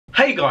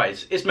Hey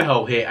guys, it's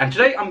Mahel here, and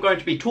today I'm going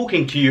to be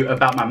talking to you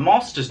about my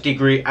master's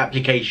degree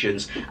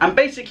applications and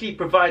basically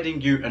providing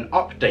you an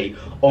update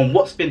on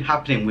what's been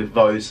happening with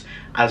those,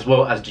 as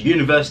well as the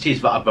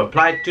universities that I've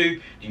applied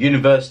to, the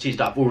universities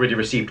that I've already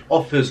received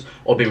offers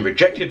or been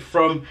rejected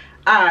from,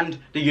 and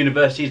the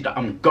universities that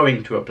I'm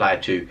going to apply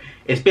to.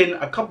 It's been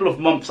a couple of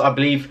months, I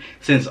believe,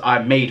 since I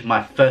made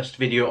my first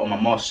video on my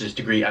master's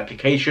degree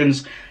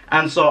applications,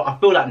 and so I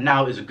feel like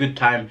now is a good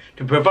time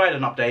to provide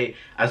an update,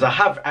 as I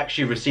have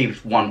actually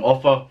received one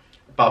offer,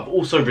 but I've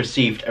also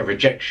received a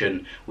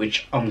rejection,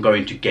 which I'm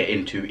going to get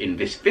into in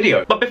this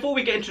video. But before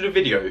we get into the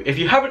video, if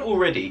you haven't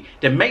already,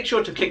 then make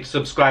sure to click the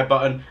subscribe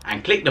button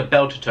and click the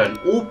bell to turn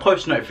all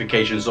post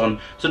notifications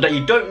on so that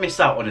you don't miss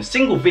out on a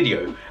single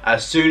video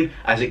as soon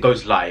as it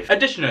goes live.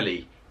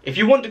 Additionally, if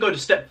you want to go a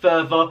step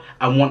further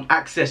and want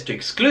access to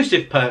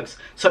exclusive perks,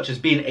 such as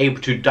being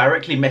able to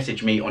directly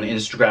message me on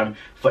Instagram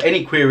for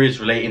any queries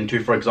relating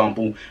to, for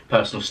example,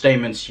 personal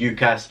statements,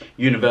 UCAS,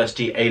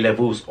 university,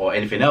 A-levels or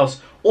anything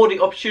else, or the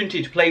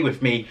opportunity to play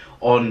with me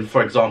on,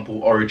 for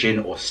example, Origin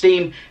or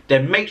Steam,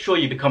 then make sure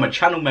you become a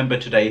channel member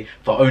today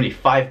for only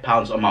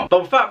 £5 a month.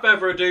 But without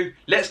further ado,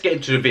 let's get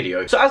into the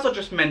video. So as I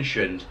just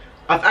mentioned,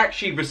 I've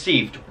actually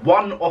received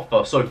one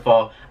offer so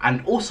far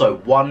and also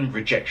one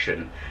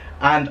rejection.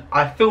 And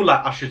I feel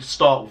like I should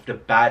start with the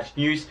bad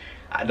news,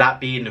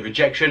 that being the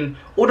rejection.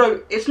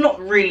 Although it's not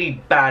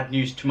really bad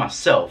news to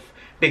myself,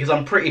 because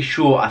I'm pretty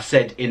sure I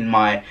said in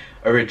my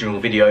original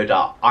video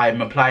that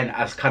I'm applying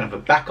as kind of a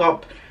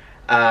backup.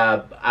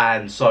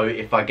 And so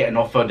if I get an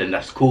offer, then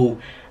that's cool.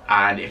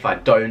 And if I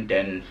don't,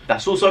 then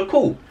that's also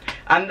cool.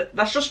 And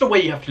that's just the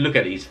way you have to look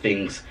at these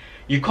things.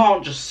 You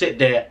can't just sit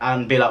there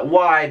and be like,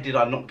 why did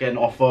I not get an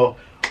offer?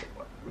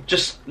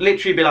 Just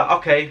literally be like,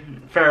 okay,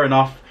 fair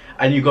enough.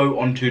 And you go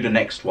on to the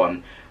next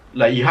one.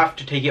 Like, you have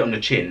to take it on the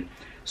chin.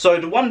 So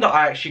the one that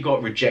I actually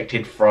got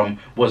rejected from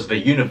was the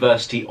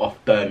University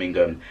of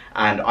Birmingham,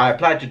 and I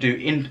applied to do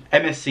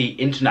MSc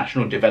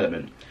International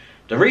Development.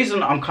 The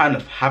reason I'm kind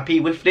of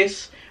happy with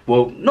this,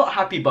 well, not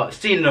happy, but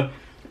seeing the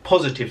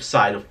positive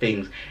side of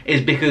things,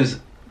 is because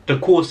the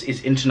course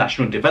is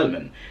International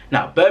Development.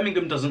 Now,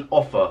 Birmingham doesn't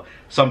offer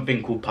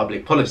something called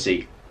Public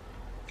Policy,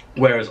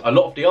 whereas a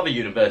lot of the other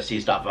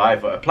universities that I've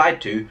either applied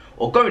to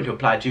or going to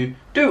apply to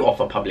do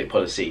offer public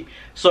policy.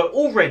 So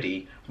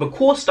already, the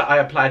course that I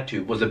applied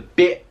to was a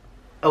bit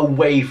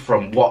away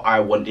from what I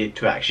wanted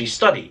to actually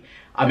study.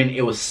 I mean,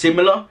 it was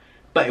similar,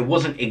 but it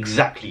wasn't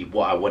exactly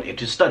what I wanted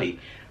to study.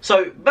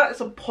 So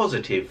that's a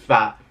positive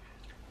that,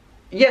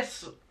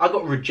 yes, I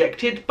got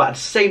rejected, but at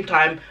the same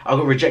time, I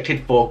got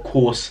rejected for a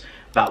course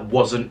that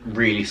wasn't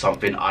really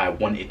something I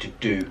wanted to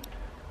do.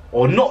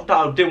 Or not that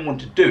I didn't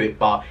want to do it,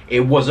 but it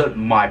wasn't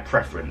my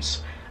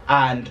preference.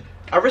 And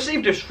I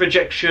received this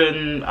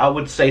rejection, I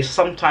would say,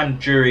 sometime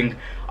during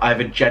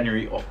either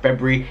January or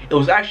February. It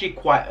was actually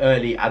quite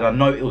early, and I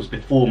know it was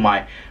before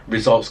my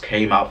results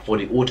came out for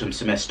the autumn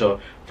semester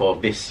for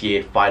this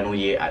year, final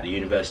year at the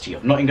University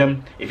of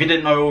Nottingham. If you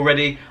didn't know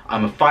already,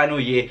 I'm a final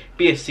year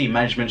BSc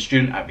Management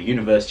student at the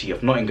University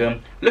of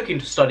Nottingham, looking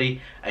to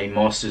study a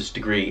master's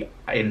degree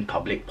in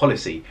public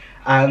policy.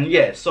 And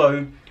yeah,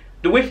 so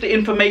with the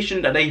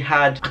information that they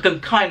had, I can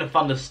kind of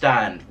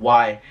understand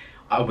why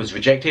I was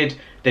rejected.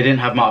 They didn't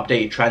have my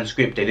updated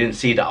transcript. They didn't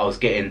see that I was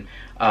getting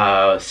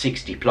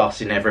 60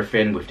 plus in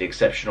everything, with the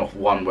exception of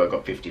one where I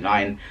got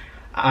 59.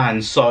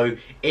 And so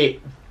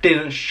it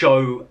didn't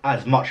show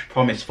as much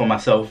promise for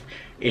myself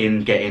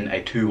in getting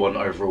a 2-1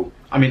 overall.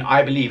 I mean,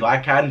 I believe I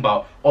can,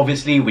 but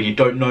obviously when you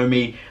don't know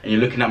me and you're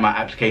looking at my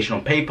application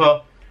on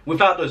paper,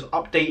 without those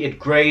updated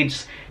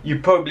grades, you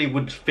probably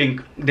would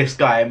think this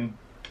guy,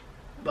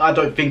 I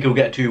don't think he'll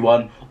get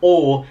 2-1,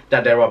 or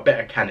that there are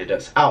better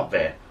candidates out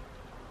there.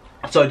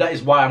 So that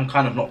is why I'm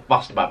kind of not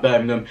fussed about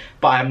Birmingham,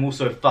 but I'm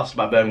also fussed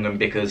about Birmingham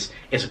because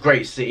it's a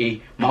great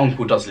city. My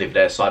uncle does live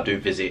there, so I do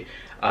visit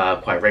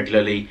quite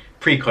regularly.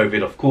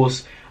 Pre-COVID, of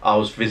course, I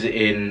was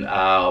visiting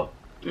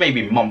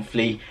maybe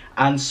monthly,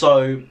 and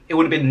so it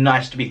would have been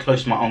nice to be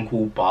close to my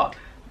uncle, but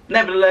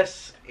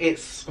nevertheless,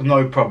 it's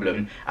no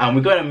problem. And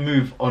we're going to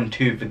move on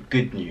to the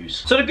good news.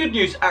 So the good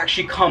news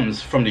actually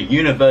comes from the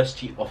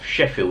University of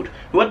Sheffield,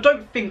 who I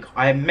don't think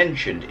I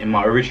mentioned in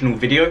my original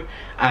video,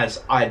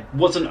 as I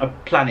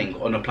wasn't planning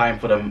on applying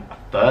for them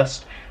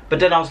first. But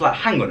then I was like,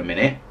 hang on a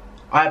minute,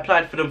 I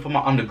applied for them for my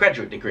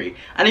undergraduate degree.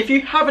 And if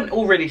you haven't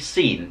already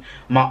seen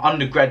my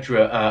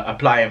undergraduate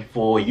applying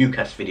for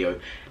UCAS video,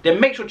 then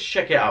make sure to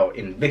check it out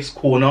in this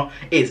corner.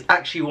 It's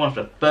actually one of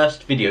the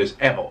first videos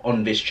ever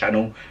on this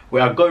channel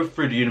where I go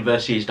through the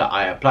universities that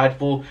I applied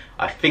for.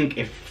 I think,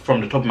 if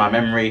from the top of my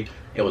memory,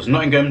 it was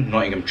Nottingham,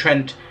 Nottingham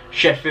Trent,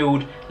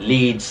 Sheffield,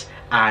 Leeds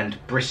and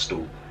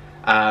Bristol.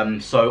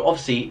 So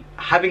obviously,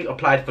 having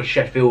applied for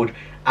Sheffield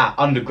at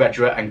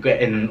undergraduate and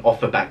getting an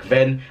offer back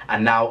then,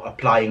 and now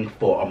applying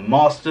for a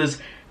master's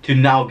to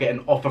now get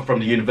an offer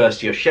from the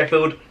University of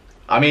Sheffield,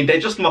 I mean, they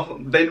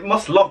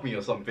must love me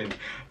or something.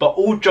 But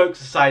all jokes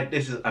aside,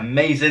 this is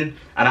amazing,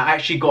 and I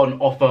actually got an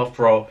offer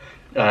for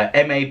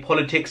MA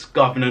Politics,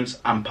 Governance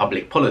and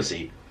Public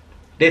Policy.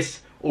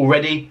 This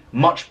already.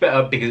 Much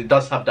better, because it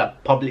does have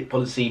that public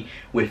policy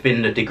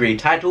within the degree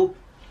title.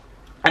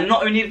 And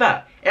not only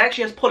that, it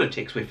actually has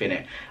politics within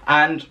it.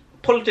 And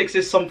politics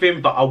is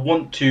something that I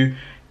want to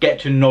get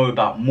to know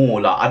about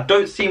more. Like, I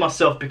don't see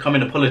myself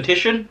becoming a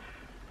politician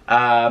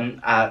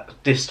at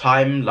this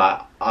time.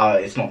 Like,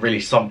 it's not really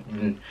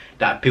something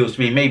that appeals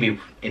to me. Maybe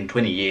in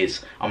 20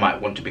 years I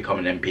might want to become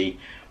an MP,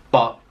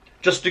 but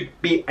just to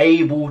be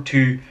able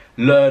to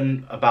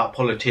learn about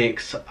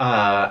politics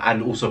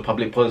and also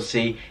public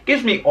policy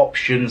gives me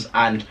options.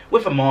 And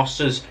with a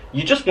master's,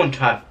 you just want to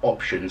have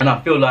options, and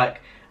I feel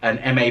like an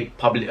MA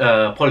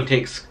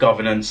Politics,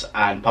 Governance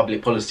and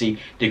Public Policy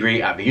degree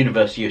at the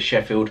University of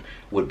Sheffield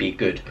would be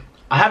good.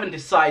 I haven't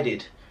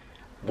decided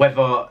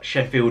whether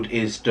Sheffield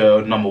is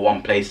the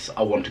 #1 place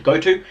I want to go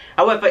to.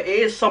 However, it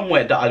is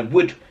somewhere that I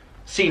would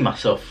see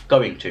myself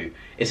going to.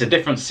 It's a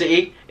different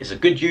city, it's a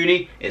good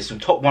uni, it's the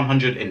top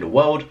 100 in the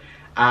world,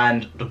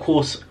 and the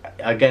course,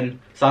 again,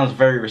 sounds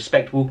very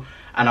respectable.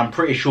 And I'm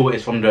pretty sure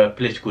it's from the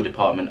political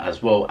department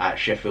as well at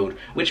Sheffield,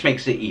 which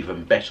makes it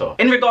even better.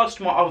 In regards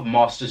to my other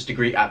master's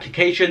degree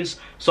applications,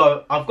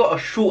 so I've got a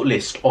short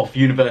list of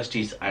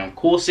universities and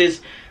courses.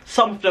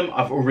 Some of them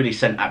I've already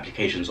sent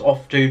applications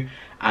off to,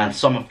 and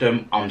some of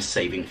them I'm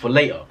saving for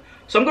later.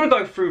 So I'm going to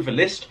go through the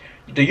list.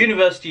 The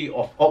University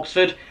of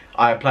Oxford,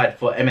 I applied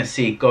for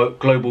MSc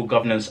Global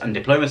Governance and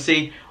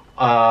Diplomacy.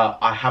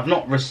 I have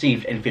not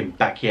received anything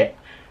back yet,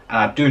 and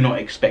I do not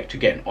expect to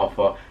get an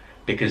offer,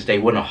 because they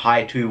want a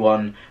high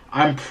 2-1.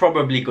 I'm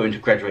probably going to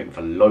graduate with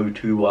a low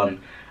 2-1,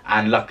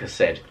 and like I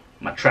said,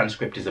 my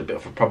transcript is a bit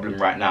of a problem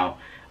right now.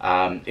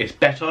 It's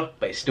better,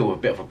 but it's still a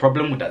bit of a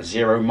problem with that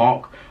 0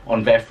 mark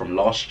on there from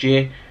last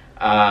year.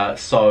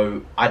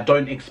 So I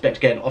don't expect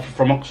to get an offer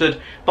from Oxford,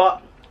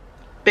 but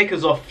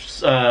because of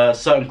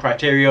certain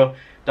criteria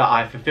that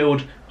I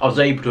fulfilled, I was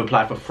able to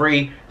apply for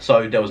free,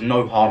 so there was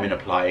no harm in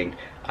applying.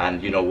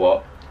 And you know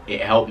what,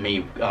 it helped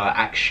me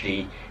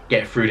actually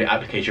get through the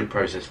application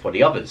process for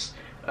the others.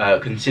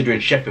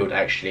 Considering Sheffield,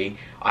 actually,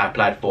 I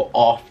applied for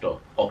after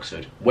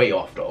Oxford, way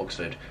after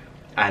Oxford,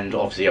 and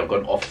obviously I've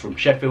got an offer from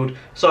Sheffield.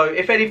 So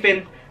if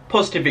anything,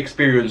 positive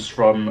experience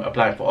from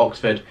applying for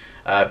Oxford,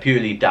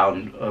 purely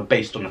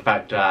based on the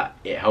fact that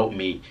it helped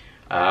me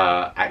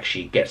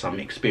actually get some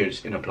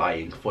experience in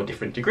applying for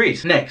different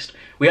degrees. Next,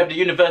 we have the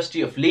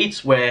University of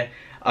Leeds, where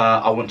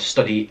I want to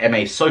study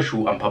MA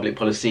Social and Public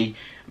Policy.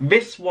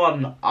 This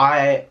one,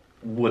 I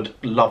would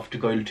love to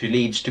go to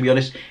Leeds, to be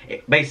honest.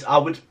 I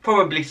would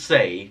probably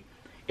say,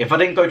 if I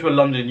didn't go to a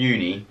London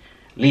uni,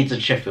 Leeds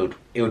and Sheffield,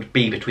 it would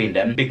be between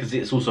them, because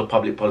it's also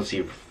public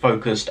policy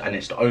focused, and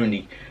it's the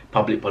only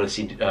public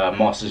policy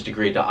master's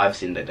degree that I've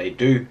seen that they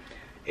do.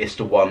 It's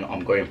the one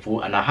I'm going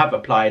for, and I have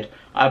applied.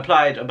 I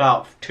applied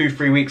about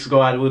 2-3 weeks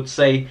ago, I would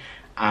say,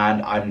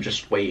 and I'm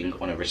just waiting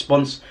on a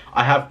response.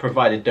 I have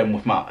provided them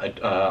with my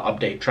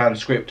updated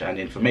transcript and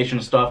information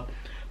and stuff,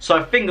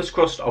 so fingers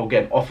crossed I'll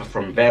get an offer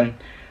from them.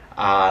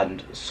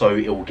 And so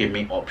it will give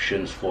me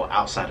options for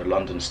outside of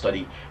London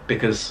study,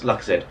 because like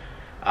I said,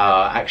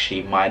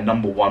 actually my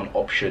 #1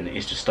 option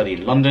is to study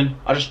in London.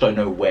 I just don't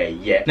know where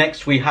yet.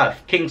 Next we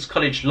have King's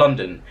College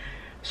London.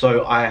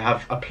 So I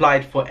have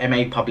applied for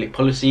MA Public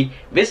Policy.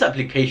 This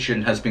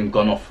application has been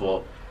gone off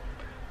for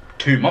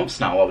 2 months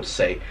now, I would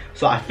say.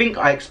 So I think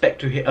I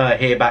expect to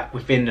hear back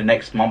within the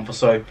next month or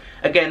so.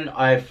 Again,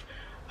 I've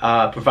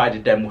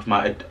provided them with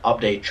my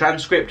updated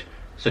transcript,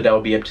 so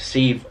they'll be able to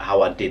see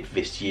how I did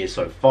this year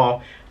so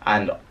far,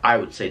 and I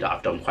would say that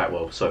I've done quite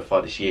well so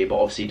far this year, but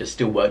obviously there's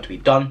still work to be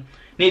done.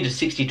 Need a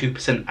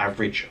 62%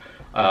 average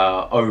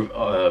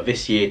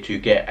this year to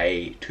get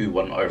a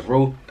 2-1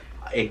 overall.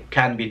 It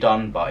can be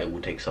done, but it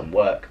will take some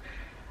work,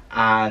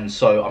 and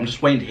so I'm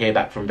just waiting to hear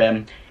back from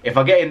them. If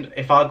I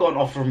got an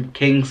offer from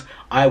King's,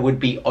 I would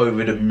be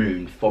over the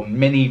moon for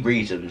many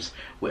reasons.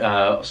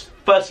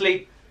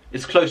 Firstly,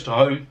 it's close to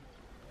home.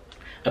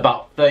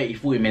 About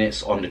 30-40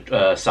 minutes on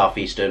the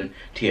southeastern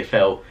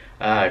TfL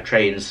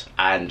trains,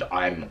 and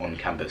I'm on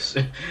campus.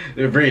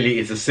 It really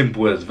is as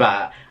simple as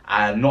that.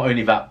 And not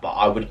only that, but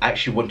I would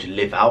actually want to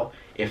live out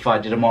if I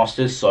did a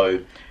master's. So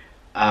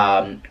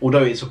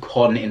although it's a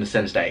con in the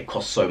sense that it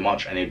costs so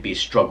much and it'd be a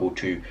struggle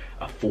to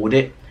afford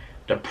it,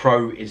 the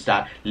pro is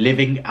that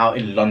living out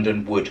in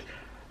London would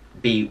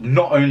be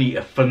not only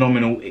a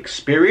phenomenal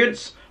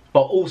experience,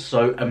 but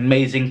also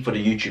amazing for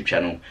the YouTube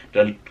channel.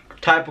 The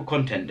type of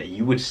content that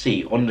you would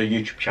see on the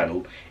YouTube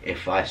channel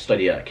if I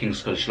study at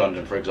King's College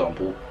London, for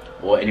example,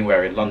 or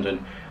anywhere in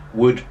London,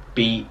 would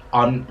be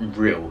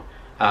unreal.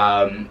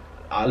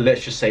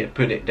 Let's just say,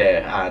 put it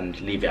there and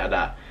leave it at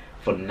that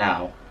for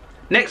now.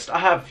 Next, I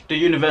have the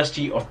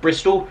University of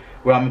Bristol,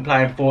 where I'm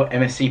applying for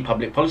MSc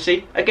Public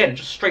Policy. Again,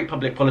 just straight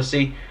public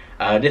policy.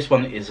 This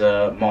one is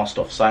a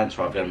Master of Science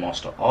rather than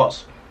Master of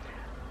Arts.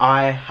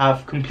 I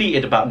have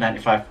completed about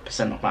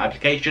 95% of my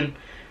application,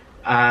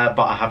 but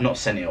I have not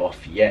sent it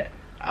off yet.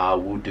 I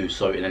will do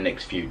so in the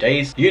next few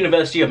days. The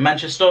University of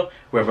Manchester,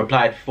 where I've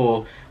applied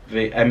for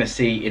the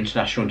MSc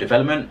International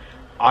Development.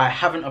 I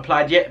haven't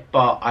applied yet,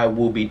 but I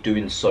will be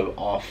doing so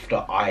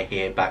after I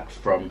hear back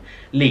from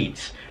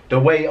Leeds. The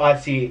way I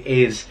see it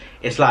is,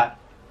 it's like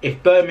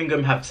if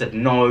Birmingham have said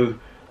no,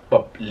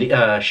 but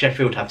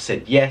Sheffield have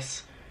said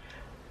yes,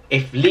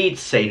 if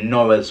Leeds say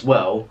no as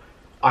well,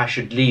 I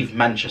should leave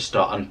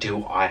Manchester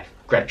until I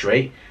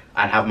graduate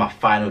and have my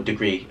final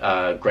degree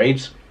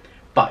grades.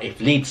 But if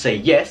Leeds say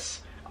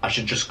yes, I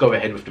should just go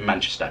ahead with the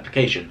Manchester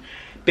application.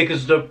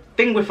 Because the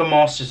thing with a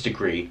master's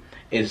degree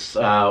is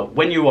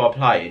when you are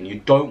applying,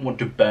 you don't want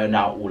to burn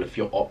out all of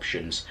your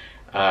options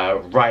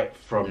right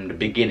from the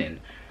beginning.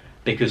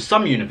 Because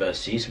some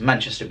universities,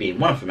 Manchester being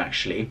one of them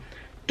actually,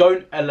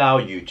 don't allow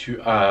you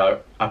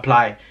to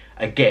apply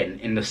again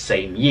in the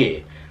same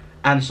year.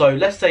 And so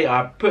let's say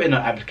I put in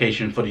an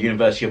application for the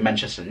University of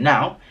Manchester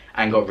now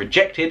and got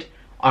rejected,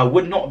 I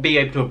would not be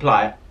able to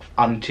apply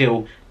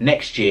until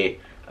next year,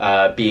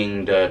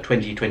 being the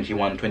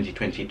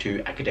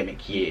 2021-2022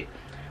 academic year,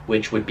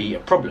 which would be a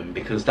problem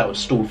because that would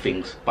stall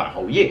things by a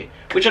whole year,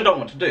 which I don't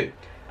want to do.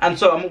 And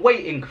so I'm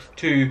waiting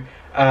to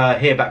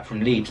hear back from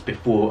Leeds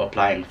before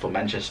applying for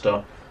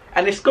Manchester.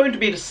 And it's going to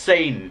be the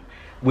same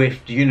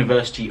with the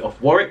University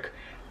of Warwick,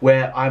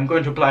 where I'm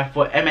going to apply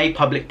for MA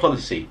Public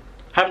Policy.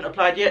 Haven't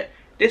applied yet.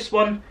 This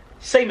one,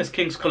 same as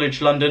King's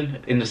College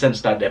London, in the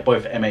sense that they're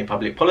both MA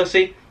Public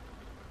Policy.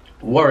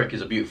 Warwick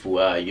is a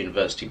beautiful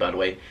university, by the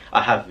way.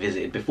 I have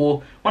visited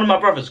before. One of my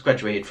brothers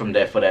graduated from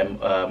there for their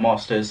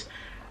masters,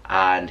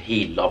 and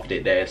he loved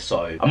it there.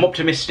 So I'm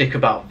optimistic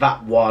about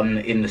that one,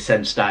 in the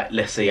sense that,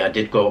 let's say I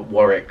did go at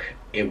Warwick,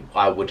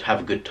 I would have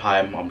a good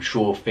time, I'm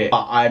sure of it.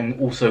 But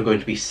I'm also going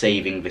to be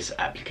saving this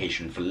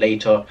application for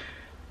later.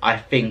 I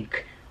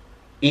think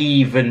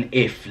even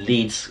if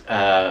Leeds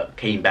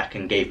came back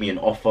and gave me an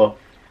offer,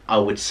 I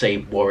would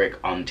save Warwick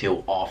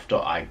until after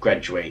I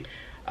graduate,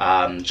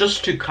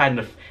 just to kind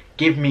of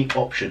give me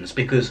options,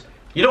 because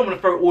you don't want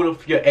to throw all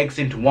of your eggs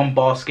into one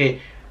basket.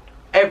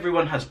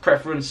 Everyone has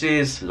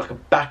preferences, like a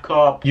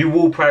backup. You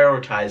will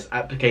prioritize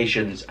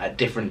applications at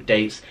different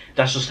dates.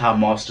 That's just how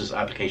master's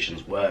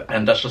applications work,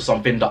 and that's just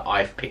something that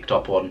I've picked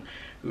up on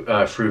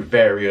through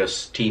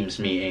various Teams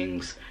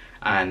meetings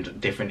and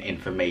different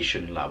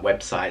information like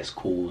websites,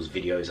 calls,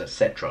 videos,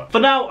 etc. For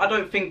now, I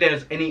don't think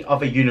there's any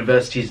other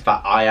universities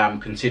that I am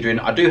considering.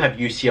 I do have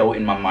UCL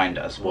in my mind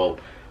as well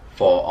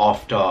for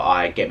after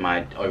I get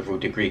my overall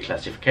degree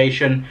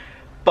classification,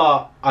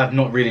 but I've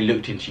not really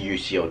looked into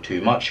UCL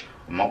too much.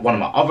 One of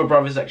my other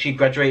brothers actually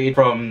graduated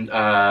from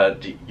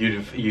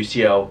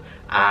UCL,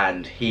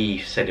 and he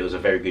said it was a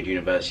very good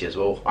university as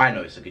well. I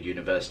know it's a good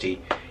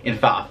university. In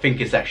fact, I think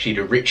it's actually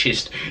the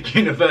richest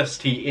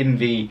university in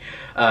the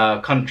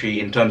country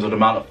in terms of the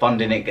amount of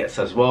funding it gets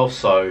as well.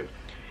 So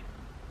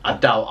I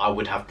doubt I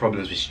would have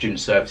problems with student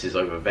services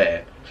over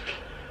there.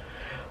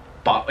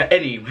 But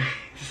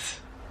anyways,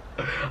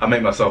 I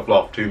make myself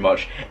laugh too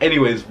much.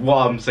 Anyways,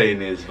 what I'm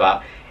saying is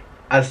that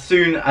as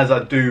soon as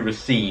I do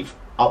receive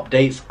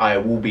updates, I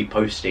will be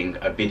posting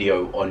a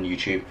video on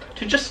YouTube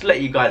to just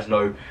let you guys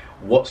know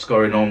what's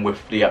going on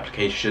with the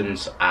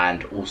applications.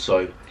 And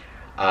also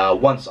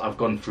once I've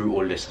gone through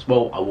all this as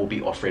well, I will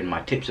be offering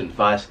my tips and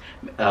advice,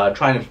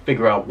 trying to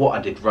figure out what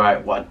I did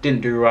right, what I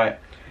didn't do right,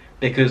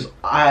 because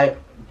I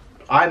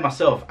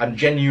myself am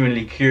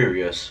genuinely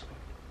curious,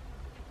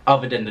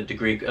 other than the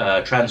degree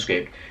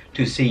transcript,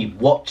 to see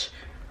what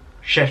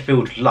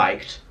Sheffield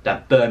liked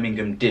that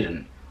Birmingham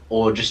didn't,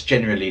 or just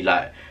generally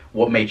like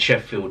what made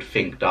Sheffield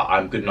think that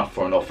I'm good enough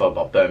for an offer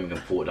but Birmingham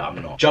thought that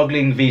I'm not.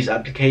 Juggling these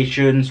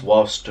applications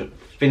whilst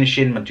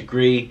finishing my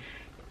degree,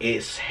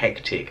 it's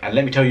hectic, and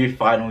let me tell you,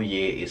 final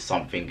year is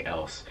something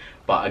else.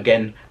 But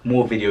again,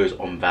 more videos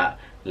on that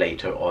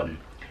later on.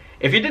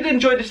 If you did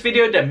enjoy this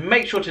video, then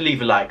make sure to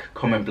leave a like,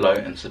 comment below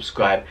and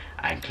subscribe,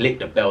 and click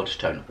the bell to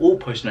turn all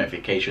post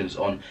notifications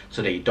on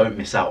so that you don't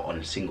miss out on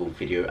a single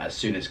video as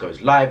soon as it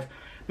goes live.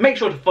 Make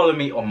sure to follow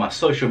me on my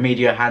social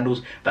media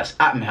handles. That's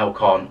at Mahel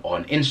Khan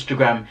on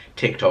Instagram,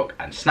 TikTok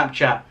and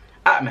Snapchat,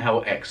 at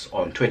MahelX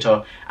on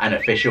Twitter, and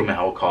official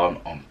Mahel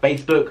Khan on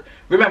Facebook.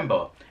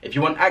 Remember, if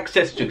you want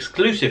access to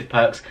exclusive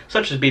perks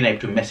such as being able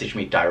to message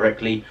me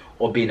directly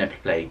or being able to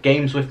play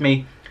games with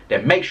me,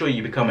 then make sure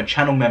you become a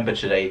channel member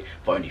today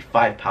for only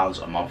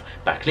 £5 a month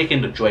by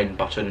clicking the join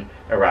button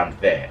around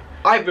there.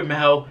 I've been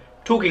Mahel,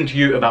 talking to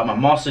you about my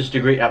master's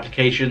degree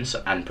applications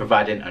and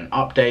providing an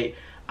update,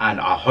 and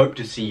I hope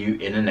to see you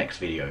in the next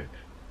video.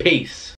 Peace!